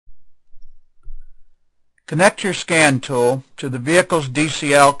Connect your scan tool to the vehicle's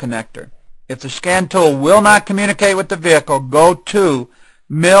DCL connector. If the scan tool will not communicate with the vehicle, go to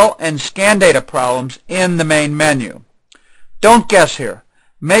Mill and Scan Data Problems in the main menu. Don't guess here.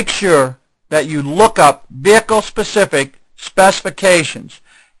 Make sure that you look up vehicle-specific specifications.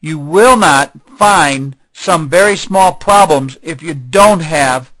 You will not find some very small problems if you don't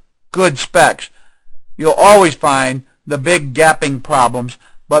have good specs. You'll always find the big gapping problems,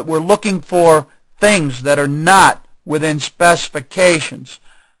 but we're looking for things that are not within specifications.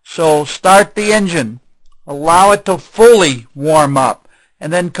 So start the engine, allow it to fully warm up,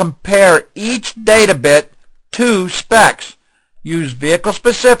 and then compare each data bit to specs. Use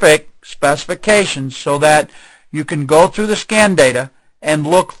vehicle-specific specifications so that you can go through the scan data and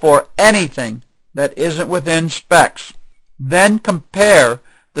look for anything that isn't within specs. Then compare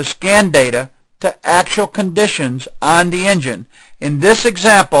the scan data to actual conditions on the engine. In this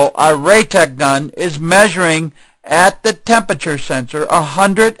example, our Raytec gun is measuring at the temperature sensor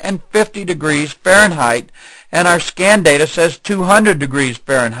 150 degrees Fahrenheit, and our scan data says 200 degrees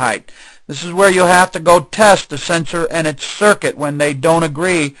Fahrenheit. This is where you'll have to go test the sensor and its circuit when they don't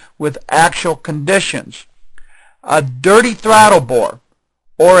agree with actual conditions. A dirty throttle bore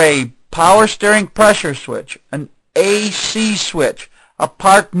or a power steering pressure switch, an AC switch, a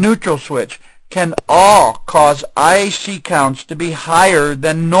park neutral switch can all cause IAC counts to be higher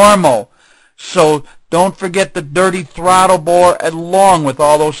than normal. So don't forget the dirty throttle bore along with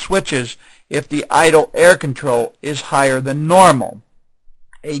all those switches if the idle air control is higher than normal.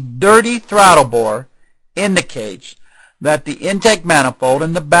 A dirty throttle bore indicates that the intake manifold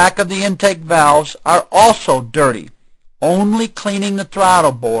and the back of the intake valves are also dirty. Only cleaning the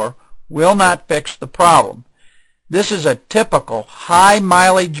throttle bore will not fix the problem. This is a typical high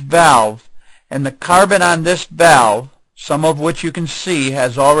mileage valve, and the carbon on this valve, some of which you can see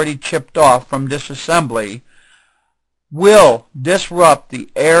has already chipped off from disassembly, will disrupt the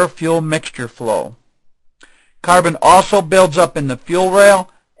air-fuel mixture flow. Carbon also builds up in the fuel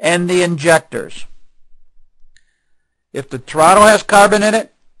rail and the injectors. If the throttle has carbon in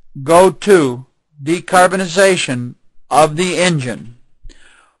it, go to decarbonization of the engine.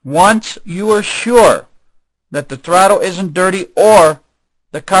 Once you are sure that the throttle isn't dirty or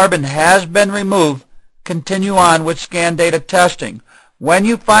the carbon has been removed, continue on with scan data testing. When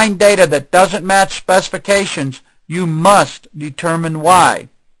you find data that doesn't match specifications, you must determine why.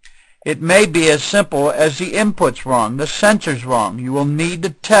 It may be as simple as the input's wrong, the sensor's wrong. You will need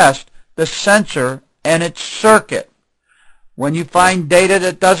to test the sensor and its circuit. When you find data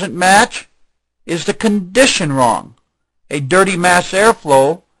that doesn't match, is the condition wrong? A dirty mass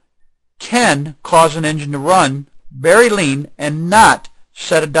airflow can cause an engine to run very lean and not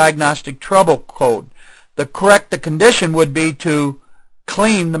set a diagnostic trouble code. The correct condition would be to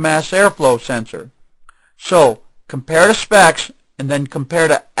clean the mass airflow sensor. So compare to specs and then compare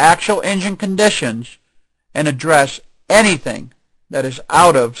to actual engine conditions and address anything that is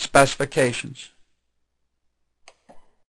out of specifications.